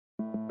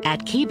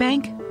At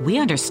KeyBank, we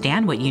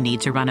understand what you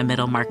need to run a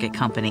middle market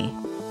company.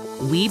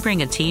 We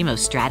bring a team of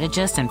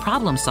strategists and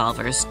problem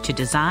solvers to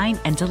design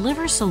and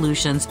deliver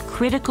solutions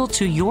critical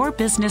to your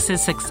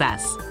business's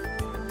success.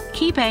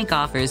 KeyBank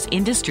offers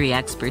industry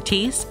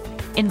expertise,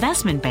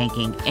 investment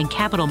banking and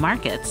capital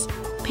markets,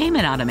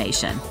 payment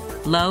automation,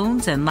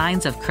 loans and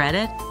lines of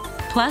credit,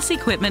 plus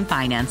equipment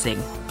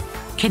financing.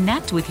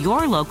 Connect with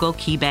your local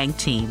KeyBank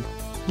team.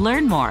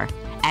 Learn more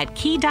at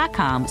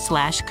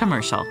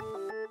key.com/commercial.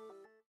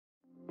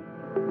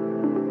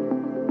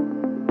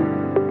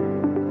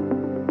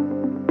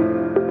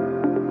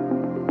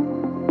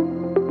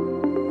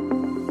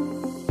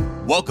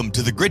 Welcome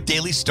to the Grit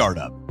Daily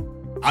Startup.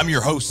 I'm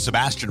your host,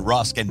 Sebastian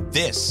Rusk, and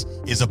this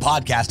is a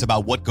podcast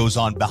about what goes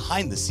on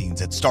behind the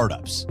scenes at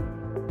startups.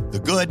 The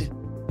good,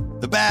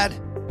 the bad,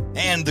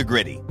 and the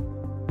gritty.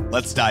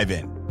 Let's dive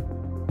in.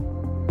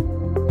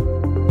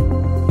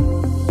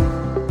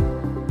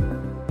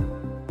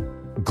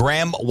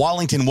 Graham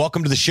Wallington,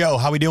 welcome to the show.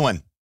 How are we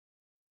doing?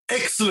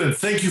 Excellent.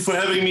 Thank you for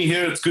having me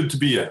here. It's good to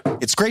be here.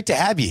 It's great to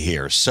have you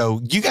here. So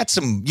you guys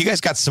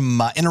got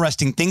some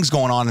interesting things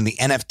going on in the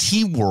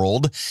NFT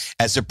world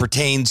as it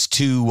pertains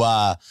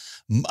to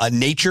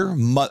nature,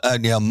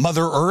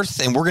 Mother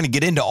Earth, and we're going to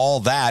get into all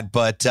that.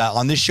 But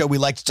on this show, we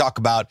like to talk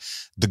about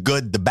the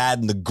good, the bad,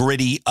 and the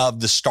gritty of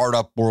the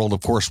startup world.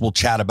 Of course, we'll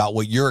chat about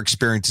what your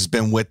experience has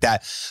been with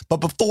that. But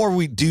before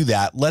we do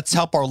that, let's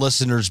help our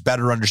listeners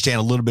better understand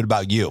a little bit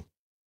about you.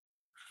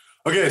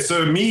 Okay,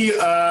 so me,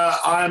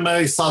 I'm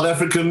a South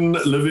African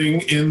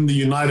living in the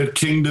United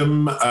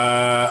Kingdom.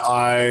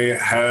 I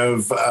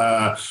have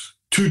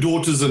two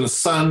daughters and a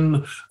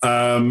son,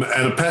 and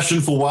a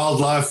passion for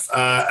wildlife.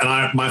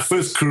 My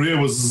first career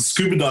was as a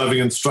scuba diving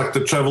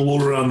instructor, traveled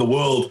all around the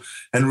world,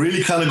 and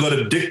really kind of got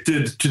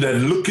addicted to that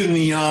look in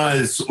the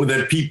eyes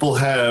that people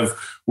have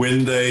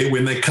when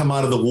they come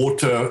out of the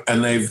water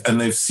and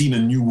they've seen a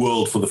new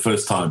world for the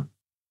first time.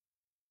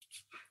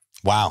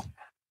 Wow,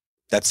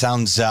 that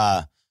sounds.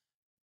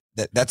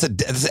 That's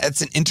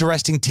an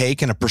interesting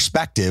take and a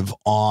perspective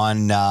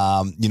on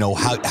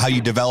how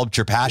you developed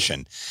your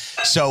passion.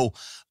 So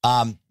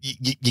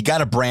you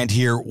got a brand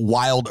here,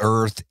 Wild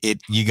Earth.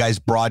 You guys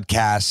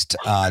broadcast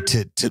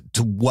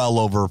to well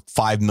over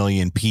 5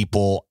 million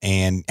people.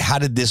 And how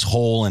did this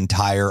whole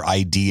entire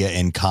idea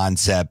and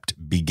concept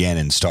begin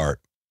and start?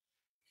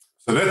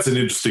 So that's an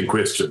interesting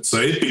question.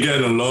 So it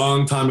began a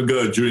long time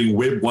ago during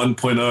Web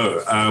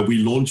 1.0. We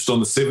launched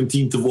on the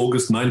 17th of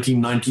August,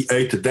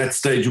 1998. At that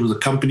stage, it was a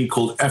company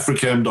called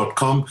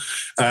Africam.com.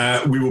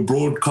 We were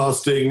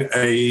broadcasting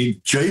a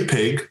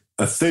JPEG,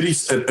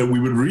 we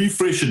would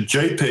refresh a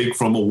JPEG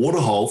from a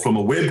waterhole, from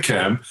a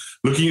webcam,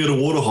 looking at a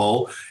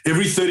waterhole.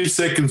 Every 30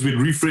 seconds, we'd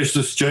refresh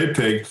this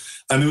JPEG,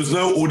 and there was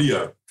no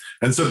audio.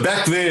 And so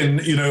back then,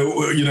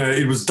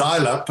 it was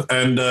dial-up,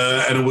 and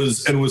it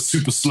was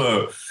super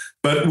slow.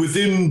 But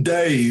within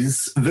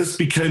days, this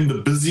became the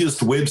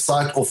busiest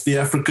website off the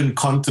African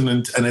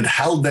continent, and it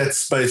held that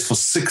space for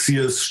 6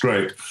 years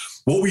straight.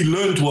 What we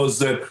learned was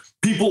that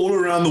people all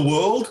around the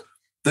world,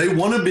 they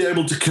want to be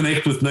able to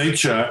connect with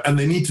nature, and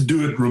they need to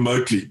do it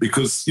remotely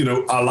because,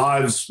 our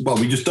lives,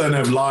 we just don't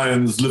have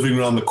lions living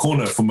around the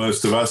corner for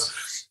most of us.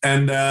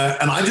 And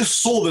I just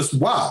saw this,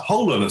 wow,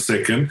 hold on a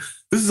second.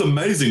 This is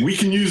amazing. We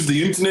can use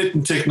the internet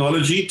and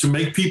technology to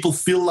make people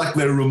feel like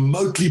they're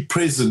remotely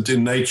present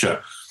in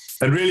nature.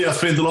 And really, I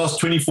spent the last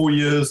 24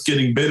 years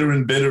getting better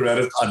and better at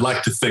it, I'd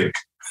like to think.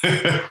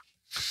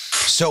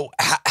 So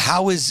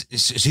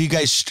so you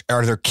guys,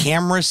 are there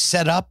cameras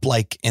set up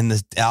like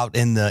out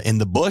in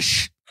the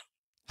bush?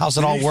 How's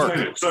it all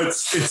work? So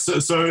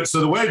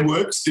the way it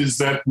works is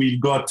that we've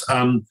got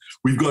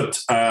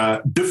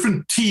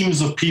different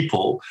teams of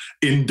people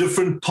in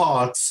different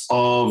parts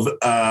of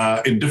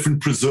in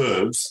different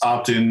preserves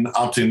out in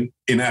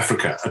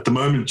Africa. At the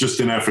moment, just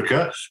in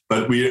Africa,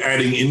 but we're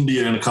adding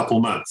India in a couple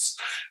months.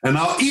 And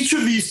now each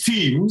of these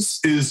teams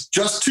is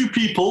just 2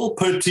 people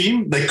per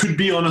team. They could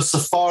be on a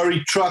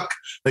safari truck,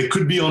 they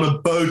could be on a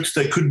boat,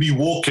 they could be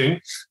walking,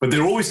 but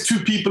there are always 2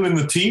 people in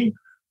the team.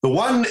 The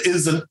one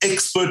is an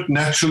expert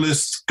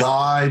naturalist,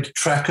 guide,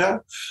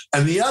 tracker,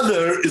 and the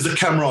other is a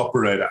camera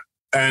operator.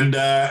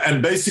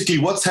 And basically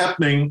what's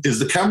happening is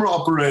the camera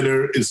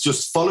operator is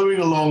just following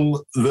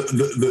along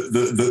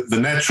the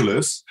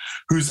naturalist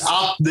who's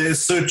out there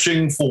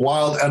searching for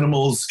wild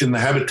animals in the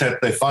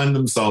habitat they find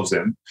themselves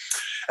in.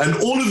 And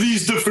all of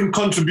these different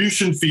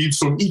contribution feeds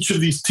from each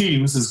of these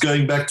teams is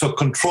going back to a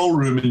control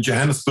room in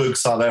Johannesburg,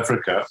 South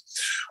Africa,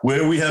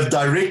 where we have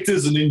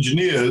directors and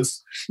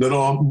engineers that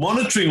are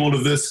monitoring all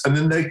of this, and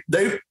then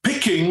they're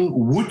picking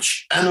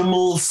which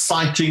animal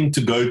sighting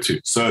to go to.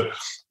 So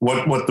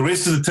what the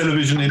rest of the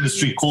television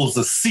industry calls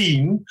a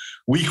scene,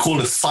 we call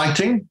a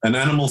sighting, an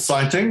animal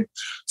sighting.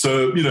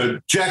 So,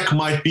 Jack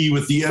might be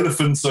with the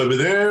elephants over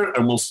there,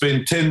 and we'll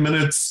spend 10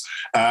 minutes,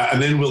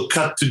 and then we'll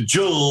cut to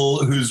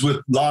Jill, who's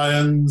with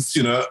lions,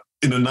 in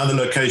another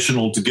location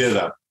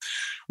altogether.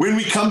 When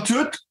we come to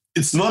it,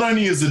 it's not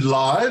only is it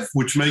live,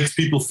 which makes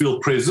people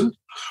feel present,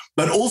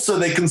 but also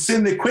they can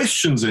send their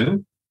questions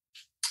in,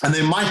 and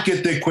they might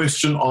get their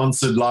question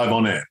answered live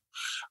on air.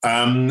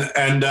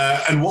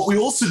 And what we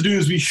also do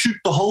is we shoot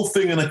the whole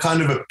thing in a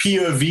kind of a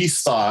POV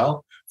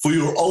style. For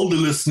your older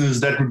listeners,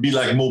 that would be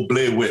like more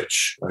Blair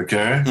Witch,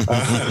 okay?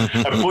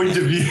 A point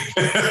of view,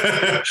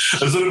 a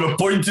sort of a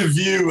point of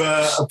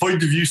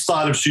view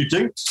style of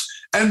shooting.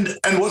 And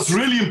what's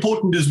really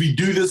important is we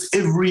do this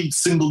every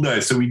single day.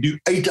 So we do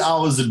 8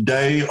 hours a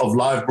day of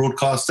live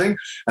broadcasting,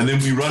 and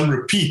then we run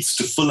repeats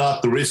to fill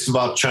out the rest of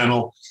our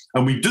channel.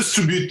 And we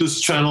distribute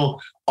this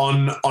channel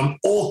on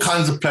all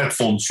kinds of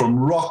platforms, from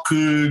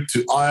Roku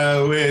to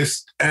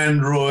iOS,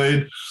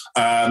 Android.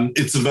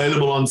 It's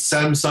available on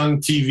Samsung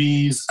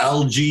TVs,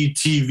 LG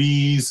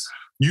TVs,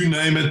 you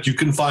name it. You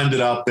can find it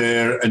out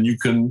there, and you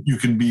can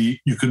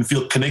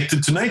feel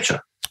connected to nature.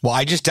 Well,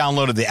 I just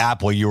downloaded the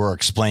app while you were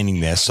explaining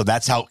this. So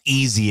that's how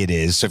easy it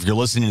is. So if you're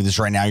listening to this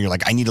right now, you're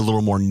like, I need a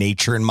little more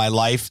nature in my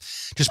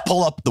life. Just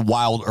pull up the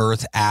Wild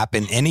Earth app,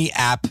 and any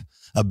app,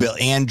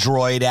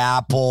 Android,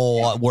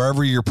 Apple,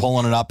 wherever you're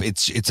pulling it up,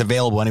 it's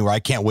available anywhere. I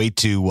can't wait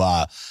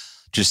to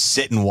just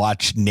sit and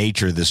watch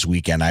nature this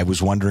weekend. I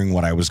was wondering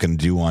what I was going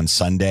to do on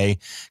Sunday.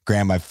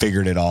 Graham, I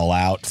figured it all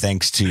out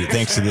thanks to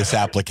this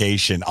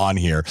application on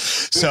here.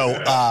 So,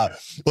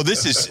 well,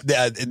 this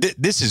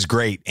is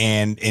great,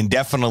 and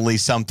definitely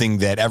something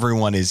that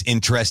everyone is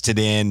interested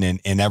in,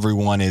 and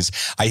everyone is.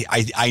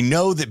 I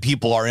know that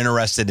people are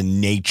interested in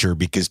nature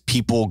because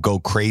people go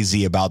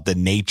crazy about the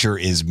Nature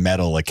is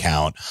Metal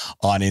account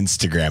on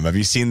Instagram. Have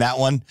you seen that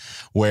one?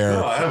 Where,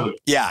 no, I haven't.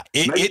 Yeah,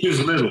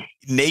 Nature's Metal.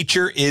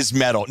 Nature is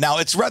metal. Now,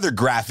 it's rather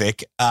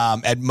graphic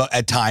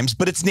at times,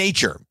 but it's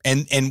nature.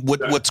 And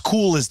what's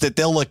cool is that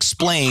they'll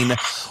explain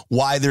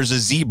why there's a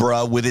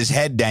zebra with his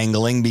head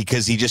dangling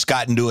because he just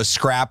got into a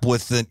scrap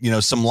with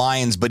some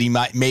lions, but he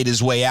made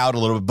his way out a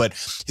little bit.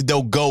 But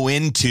they'll go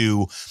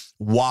into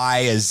why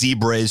a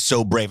zebra is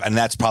so brave. And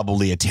that's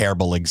probably a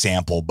terrible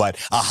example, but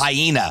a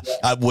hyena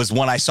was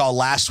one I saw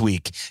last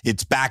week.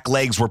 Its back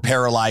legs were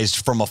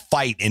paralyzed from a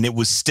fight, and it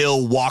was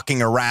still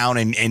walking around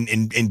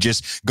and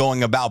just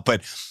going about.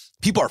 But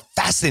people are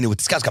fascinated with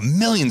this guy's got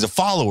millions of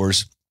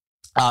followers.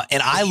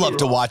 And I love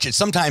to watch it.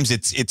 Sometimes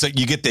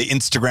you get the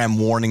Instagram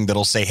warning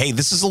that'll say, hey,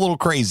 this is a little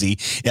crazy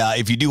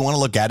if you do want to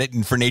look at it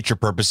and for nature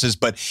purposes,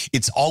 but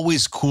it's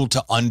always cool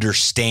to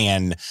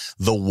understand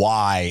the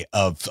why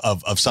of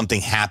something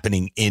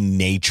happening in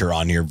nature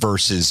on here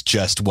versus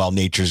just, well,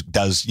 nature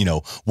does,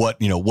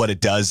 what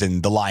it does,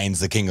 and the lion's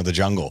the king of the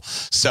jungle.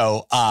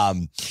 So,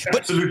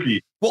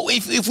 absolutely. Well,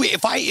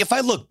 if I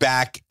look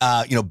back,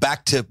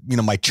 back to,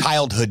 my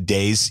childhood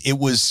days, it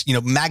was,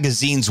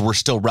 magazines were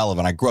still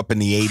relevant. I grew up in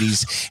the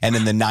 80s and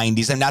in the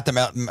 90s, and not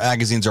that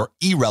magazines are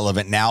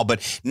irrelevant now,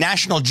 but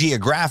National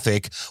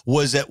Geographic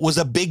was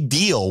a big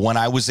deal when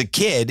I was a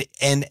kid.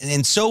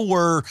 And so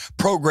were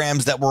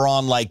programs that were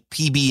on like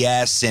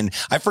PBS, and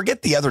I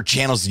forget the other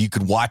channels that you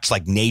could watch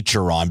like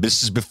nature on.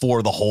 This is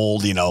before the whole,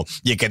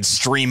 you could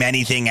stream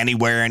anything,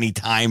 anywhere,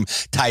 anytime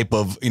type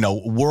of,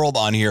 world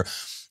on here.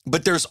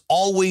 But there's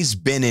always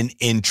been an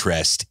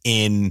interest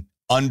in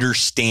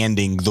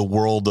understanding the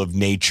world of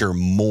nature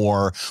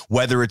more,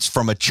 whether it's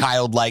from a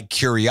childlike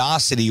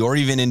curiosity or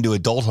even into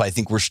adulthood. I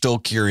think we're still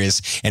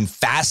curious and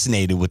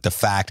fascinated with the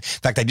fact. In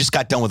fact, I just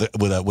got done with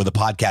a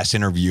podcast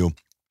interview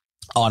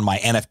on my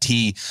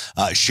NFT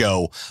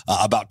show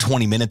about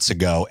 20 minutes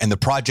ago. And the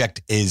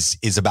project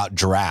is about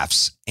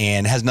giraffes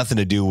and has nothing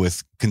to do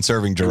with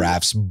conserving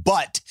giraffes.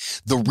 But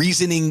the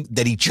reasoning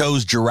that he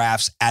chose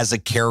giraffes as a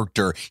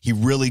character, he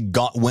really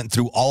went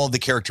through all of the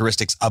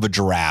characteristics of a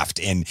giraffe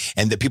and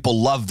that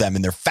people love them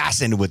and they're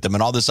fascinated with them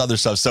and all this other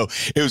stuff. So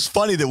it was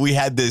funny that we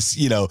had this,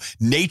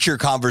 nature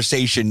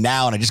conversation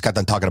now. And I just got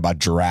done talking about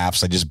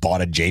giraffes. I just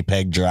bought a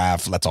JPEG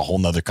giraffe. That's a whole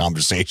nother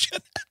conversation.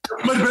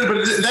 But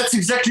that's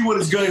exactly what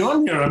is going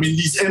on here. I mean,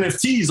 these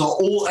NFTs are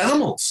all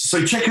animals.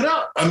 So check it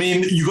out. I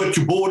mean, you got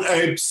your bored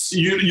apes,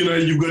 you've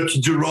got your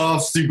giraffes,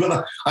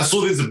 I saw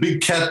there's a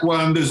big cat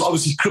one. There's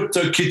obviously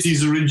crypto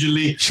kitties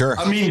originally. Sure.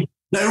 I mean,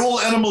 they're all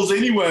animals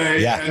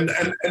anyway. Yeah.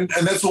 And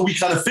that's what we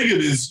kind of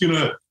figured is,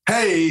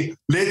 hey,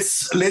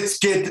 let's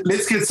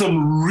get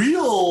some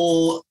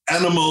real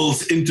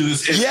animals into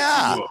this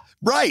NFT world.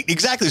 Right,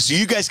 exactly. So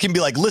you guys can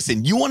be like,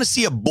 listen, you want to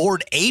see a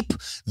bored ape?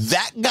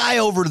 That guy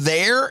over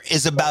there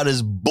is about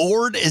as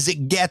bored as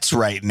it gets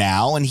right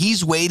now. And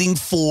he's waiting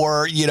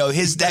for,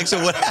 his next.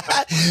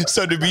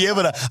 So to be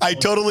able to, I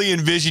totally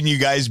envision you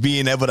guys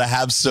being able to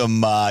have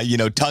some,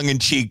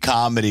 tongue-in-cheek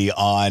comedy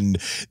on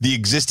the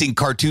existing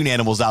cartoon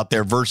animals out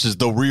there versus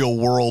the real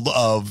world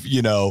of,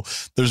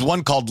 there's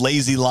one called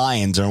Lazy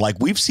Lions. And like,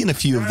 we've seen a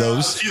few of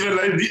those.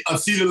 I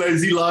see the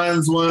Lazy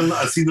Lions one.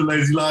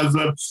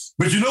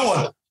 But you know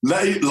what?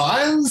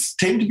 Lions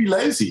tend to be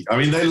lazy. I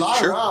mean, they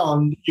lie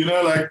around,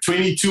 like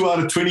 22 out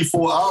of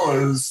 24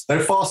 hours.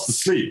 They're fast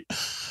asleep.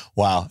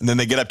 Wow. And then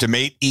they get up to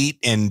mate, eat,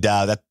 and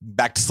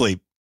back to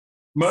sleep.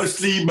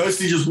 Mostly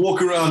just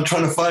walk around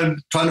trying to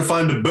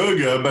find a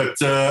burger, but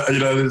it's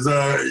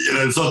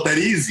not that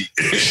easy.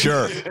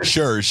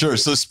 Sure. So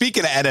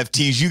speaking of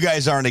NFTs, you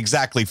guys aren't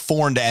exactly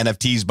foreign to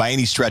NFTs by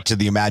any stretch of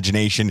the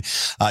imagination.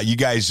 You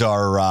guys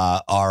are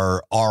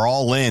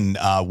all in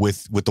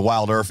with the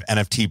Wild Earth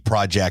NFT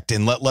project,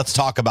 and let's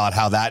talk about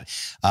how that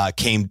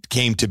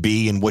came to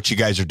be and what you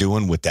guys are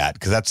doing with that,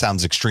 because that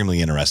sounds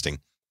extremely interesting.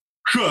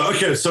 Sure.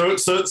 Okay. So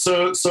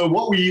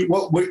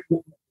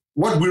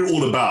what we're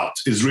all about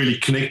is really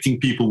connecting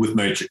people with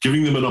nature,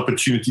 giving them an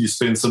opportunity to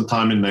spend some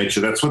time in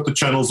nature. That's what the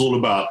channel's all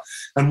about.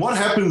 And what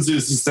happens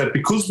is that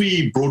because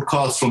we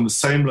broadcast from the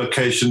same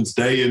locations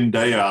day in,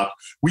 day out,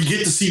 we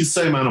get to see the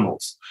same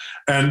animals.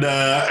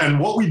 And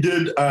what we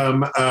did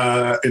over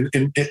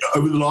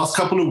the last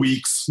couple of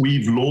weeks,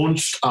 we've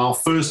launched our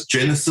first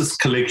Genesis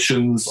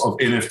collections of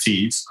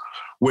NFTs,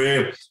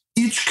 where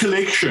each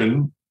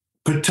collection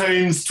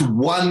pertains to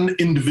one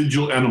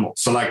individual animal.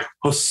 So like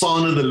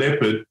Hosanna the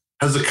leopard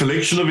has a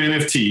collection of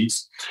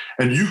NFTs,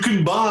 and you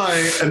can buy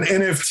an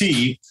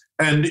NFT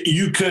and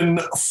you can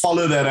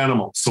follow that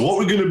animal. So what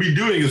we're going to be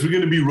doing is we're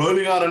going to be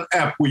rolling out an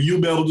app where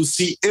you'll be able to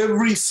see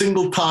every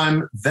single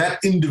time that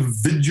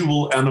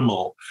individual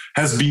animal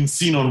has been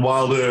seen on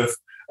Wild Earth.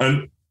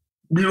 And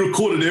we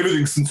recorded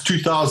everything since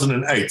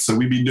 2008. So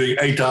we've been doing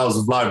 8 hours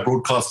of live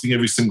broadcasting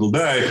every single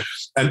day,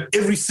 and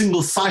every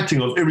single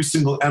sighting of every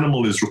single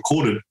animal is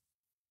recorded.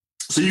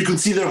 So you can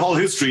see their whole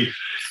history.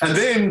 And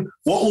then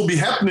what will be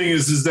happening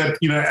is that,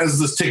 as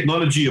this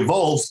technology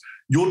evolves,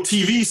 your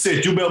TV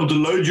set, you'll be able to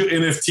load your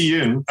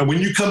NFT in. And when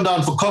you come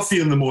down for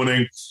coffee in the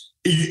morning,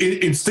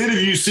 instead of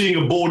you seeing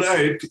a bored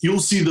ape, you'll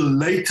see the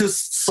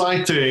latest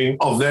sighting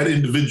of that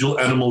individual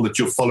animal that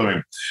you're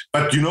following.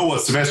 But you know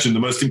what, Sebastian, the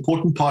most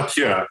important part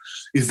here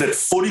is that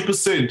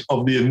 40%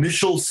 of the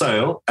initial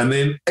sale and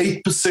then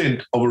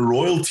 8% of a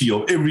royalty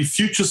of every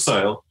future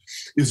sale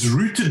is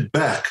routed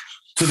back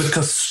to the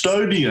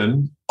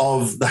custodian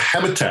of the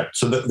habitat.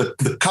 So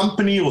the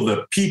company or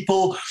the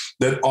people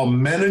that are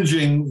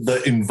managing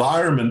the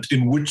environment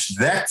in which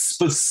that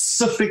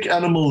specific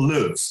animal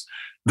lives.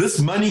 This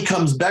money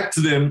comes back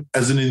to them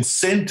as an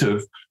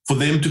incentive for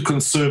them to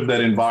conserve that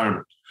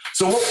environment.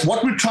 So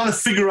what we're trying to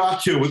figure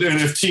out here with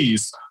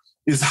NFTs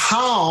is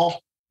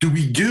how do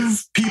we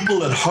give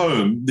people at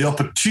home the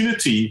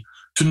opportunity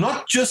to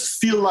not just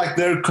feel like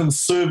they're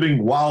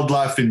conserving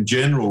wildlife in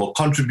general or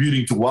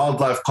contributing to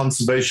wildlife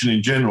conservation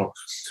in general,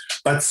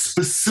 but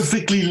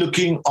specifically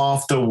looking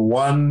after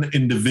one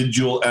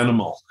individual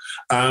animal.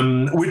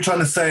 We're trying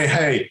to say,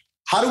 hey,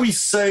 how do we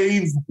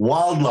save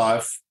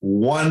wildlife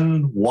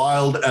one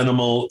wild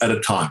animal at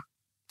a time?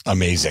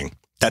 Amazing.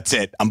 That's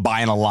it. I'm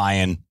buying a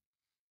lion.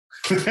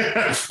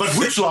 But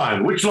which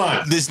lion? Which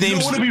lion? You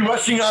don't want to be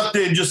rushing out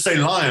there and just say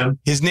lion.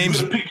 His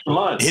name's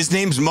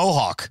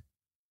Mohawk.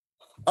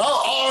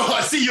 Oh,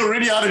 I see you're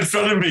already out in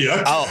front of me.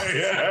 Okay.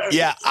 Oh,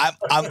 yeah.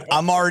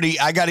 I'm already.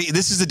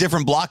 This is a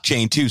different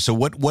blockchain too. So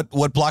what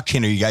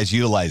blockchain are you guys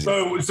utilizing?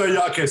 So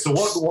yeah. Okay. So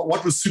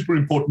what was super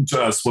important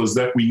to us was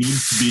that we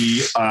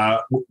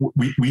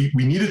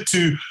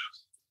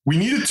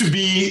needed to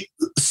be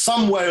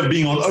some way of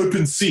being on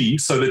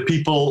OpenSea, so that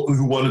people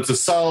who wanted to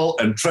sell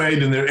and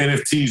trade in their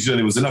NFTs,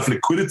 there was enough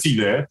liquidity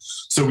there.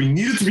 So we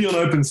needed to be on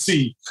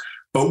OpenSea,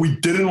 but we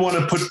didn't want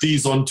to put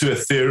these onto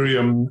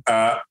Ethereum.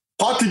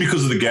 Partly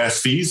because of the gas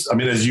fees. I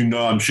mean, as you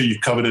know, I'm sure you've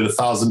covered it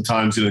 1,000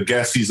 times.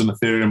 Gas fees on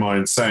Ethereum are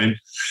insane.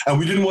 And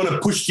we didn't want to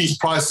push these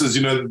prices.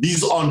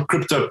 These aren't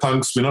crypto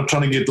punks. We're not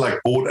trying to get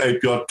like bored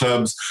ape yacht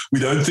clubs.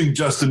 We don't think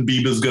Justin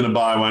Bieber's going to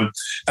buy one.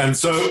 And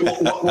so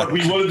what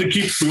we wanted to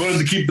keep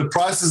the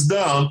prices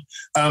down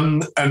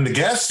and the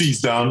gas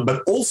fees down,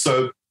 but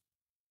also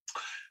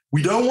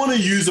we don't want to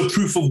use a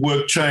proof of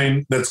work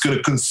chain that's going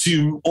to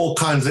consume all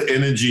kinds of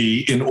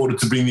energy in order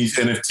to bring these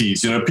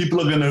NFTs. People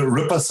are going to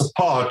rip us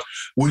apart.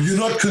 Well, you're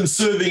not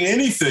conserving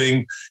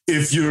anything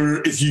if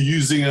you're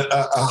using a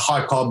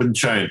high carbon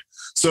chain.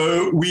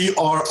 So we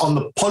are on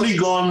the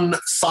Polygon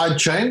side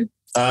chain,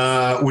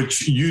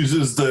 which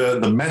uses the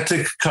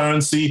Matic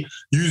currency,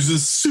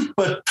 uses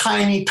super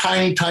tiny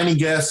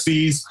gas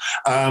fees.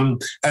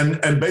 And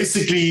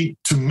basically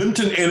to mint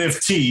an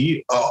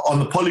NFT on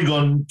the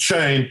Polygon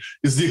chain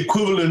is the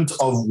equivalent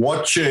of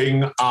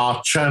watching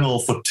our channel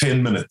for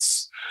 10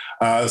 minutes.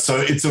 So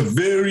it's a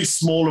very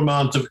small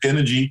amount of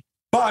energy,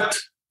 but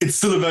it's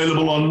still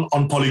available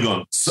on Polygon,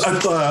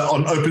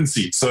 on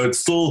OpenSea. So it's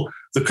still,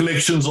 the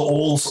collections are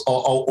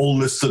all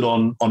listed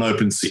on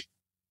OpenSea.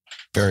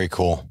 Very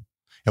cool.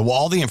 And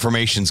all the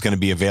information is going to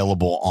be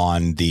available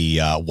on the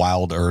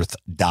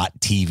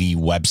wildearth.tv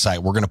website.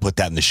 We're going to put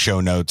that in the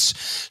show notes.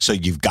 So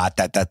you've got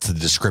that. That's the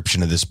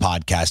description of this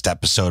podcast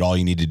episode. All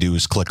you need to do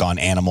is click on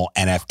Animal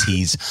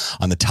NFTs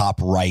on the top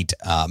right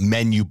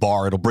menu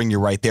bar. It'll bring you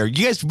right there.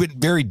 You guys have been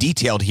very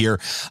detailed here.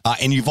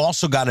 And you've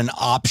also got an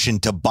option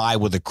to buy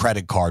with a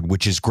credit card,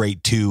 which is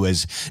great too,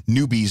 as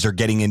newbies are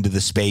getting into the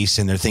space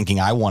and they're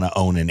thinking, I want to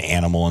own an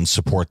animal and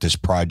support this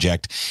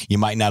project. You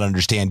might not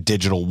understand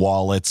digital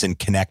wallets and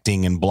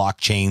connecting and and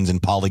blockchains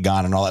and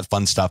Polygon and all that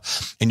fun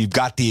stuff. And you've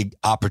got the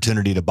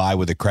opportunity to buy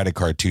with a credit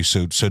card too.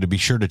 So to be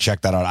sure to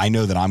check that out. I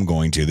know that I'm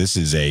going to. This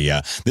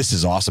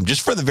is awesome.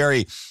 Just for the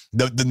very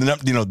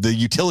the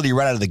utility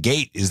right out of the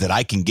gate is that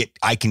I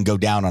can go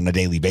down on a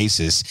daily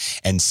basis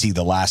and see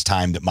the last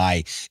time that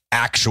my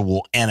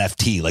actual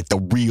NFT, like the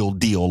real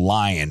deal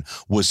lion,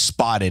 was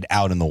spotted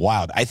out in the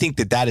wild. I think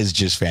that is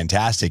just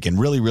fantastic and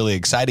really, really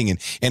exciting.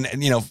 And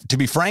to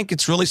be frank,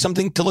 it's really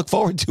something to look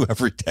forward to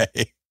every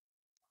day.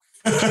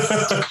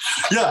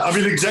 Yeah, I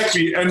mean,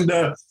 exactly. And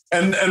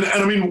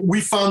I mean,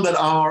 we found that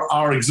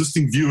our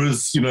existing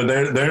viewers,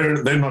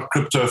 they're not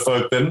crypto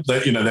folk. They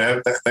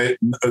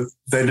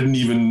didn't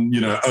even,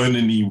 own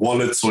any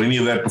wallets or any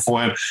of that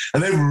beforehand.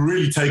 And they've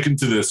really taken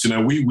to this.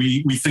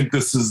 We think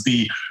this is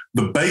the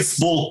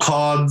baseball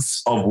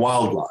cards of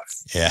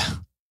wildlife. Yeah.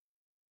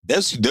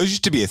 Those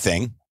used to be a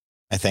thing,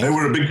 I think. They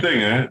were a big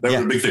thing, eh? They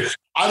were a big thing.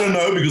 I don't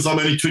know, because I'm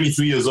only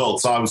 23 years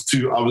old, so I'm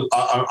too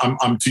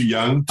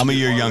young. I'm a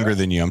year younger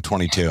than you. I'm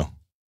 22.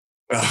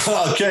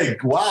 Okay,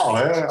 wow.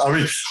 I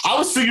mean, I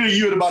was figuring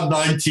you at about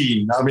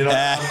 19. I mean,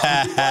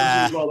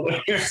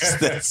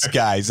 this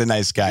guy's a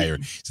nice guy.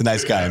 He's a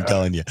nice guy, I'm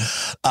telling you.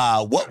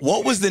 What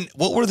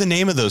were the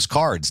name of those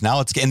cards?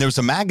 And there was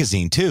a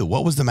magazine too.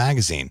 What was the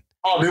magazine?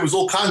 Oh, there was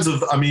all kinds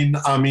of. I mean,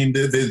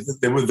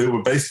 there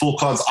were baseball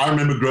cards. I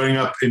remember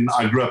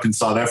I grew up in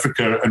South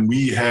Africa, and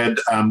we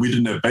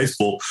didn't have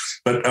baseball,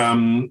 but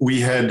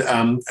we had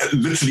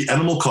literally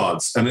animal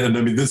cards, and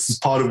I mean, this is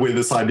part of where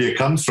this idea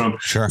comes from.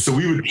 Sure. So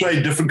we would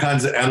play different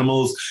kinds of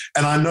animals,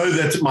 and I know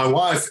that my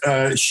wife,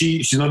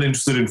 she's not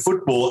interested in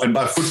football, and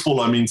by football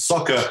I mean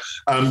soccer,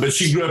 but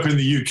she grew up in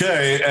the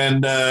UK,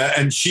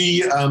 and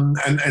she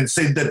and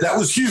said that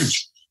was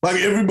huge. Like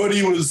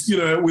everybody was,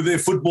 with their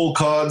football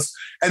cards,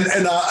 and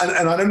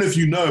I don't know if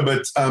you know, but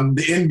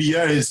the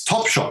NBA's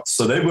Top Shots,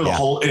 so they've got a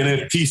whole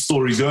NFT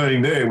story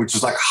going there, which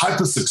is like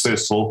hyper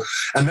successful,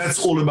 and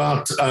that's all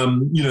about,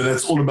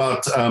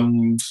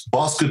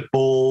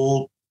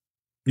 basketball,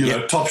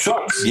 Top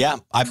Shots. Yeah,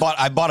 I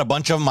bought a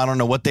bunch of them. I don't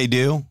know what they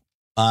do.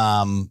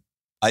 And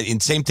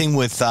same thing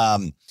with.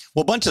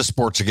 Well, a bunch of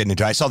sports are getting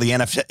into it. I saw the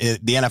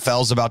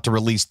NFL's about to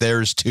release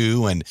theirs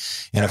too, and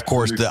of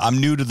course I'm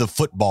new to the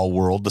football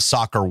world, the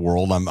soccer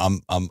world. I'm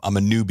a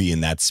newbie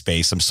in that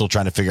space. I'm still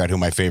trying to figure out who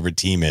my favorite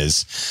team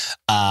is,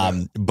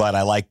 but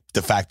I like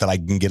the fact that I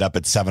can get up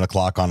at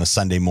 7:00 on a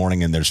Sunday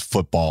morning and there's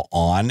football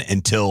on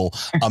until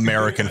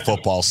American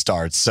football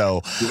starts.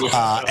 So,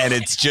 and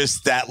it's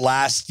just that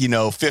last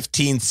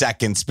 15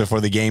 seconds before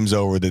the game's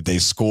over that they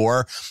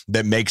score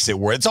that makes it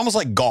where it's almost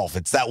like golf.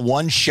 It's that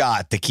one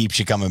shot that keeps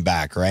you coming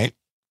back, right?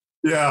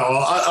 Yeah,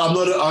 well,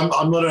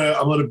 I'm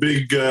not a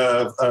big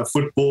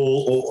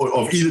football or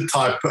of either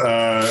type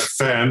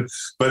fan,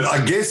 but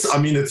I guess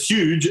it's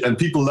huge and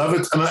people love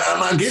it, and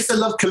I guess they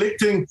love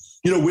collecting.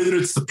 Whether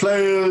it's the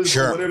players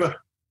or whatever,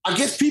 I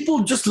guess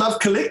people just love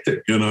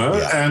collecting.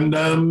 And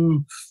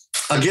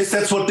I guess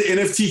that's what the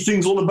NFT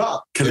thing's all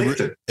about,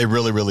 collecting. It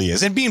really, really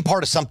is. And being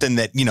part of something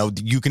that,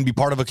 you can be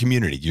part of a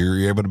community.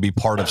 You're able to be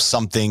part of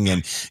something,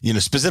 and,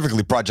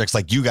 specifically projects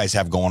like you guys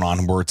have going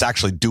on where it's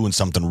actually doing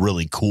something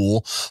really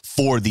cool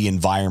for the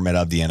environment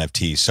of the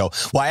NFT. So,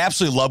 I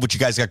absolutely love what you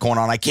guys got going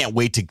on. I can't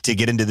wait to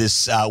get into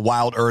this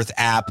Wild Earth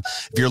app.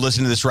 If you're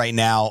listening to this right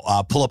now,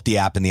 pull up the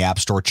app in the App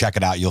Store, check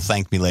it out. You'll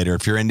thank me later.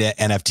 If you're into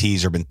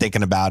NFTs or been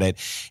thinking about it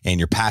and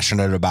you're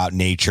passionate about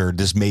nature,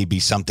 this may be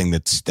something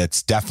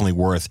that's definitely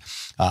worth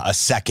a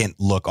second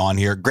look on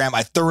here. Graham,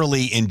 I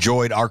thoroughly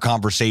enjoyed our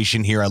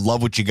conversation here. I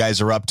love what you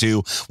guys are up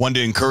to. Wanted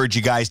to encourage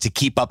you guys to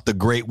keep up the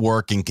great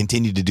work and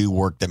continue to do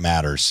work that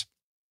matters.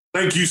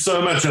 Thank you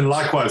so much. And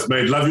likewise,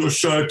 mate. Love your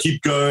show.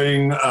 Keep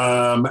going.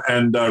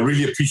 And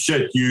really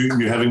appreciate you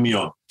having me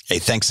on. Hey,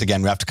 thanks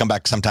again. We have to come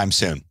back sometime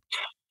soon.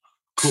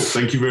 Cool.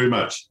 Thank you very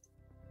much.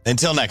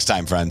 Until next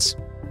time, friends.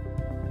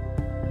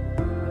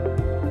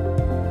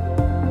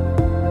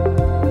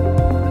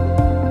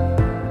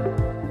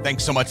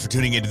 Thanks so much for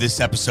tuning into this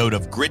episode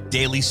of Grit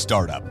Daily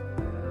Startup.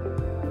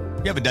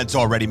 If you haven't done so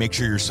already, make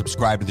sure you're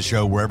subscribed to the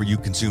show wherever you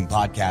consume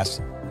podcasts.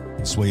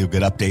 This way you'll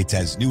get updates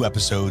as new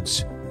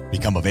episodes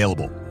become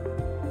available.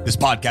 This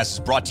podcast is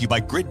brought to you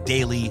by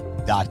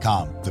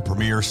gritdaily.com, the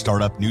premier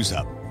startup news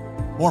hub.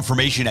 More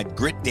information at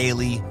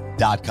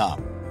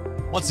gritdaily.com.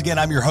 Once again,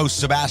 I'm your host,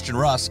 Sebastian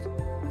Rusk.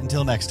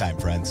 Until next time,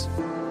 friends.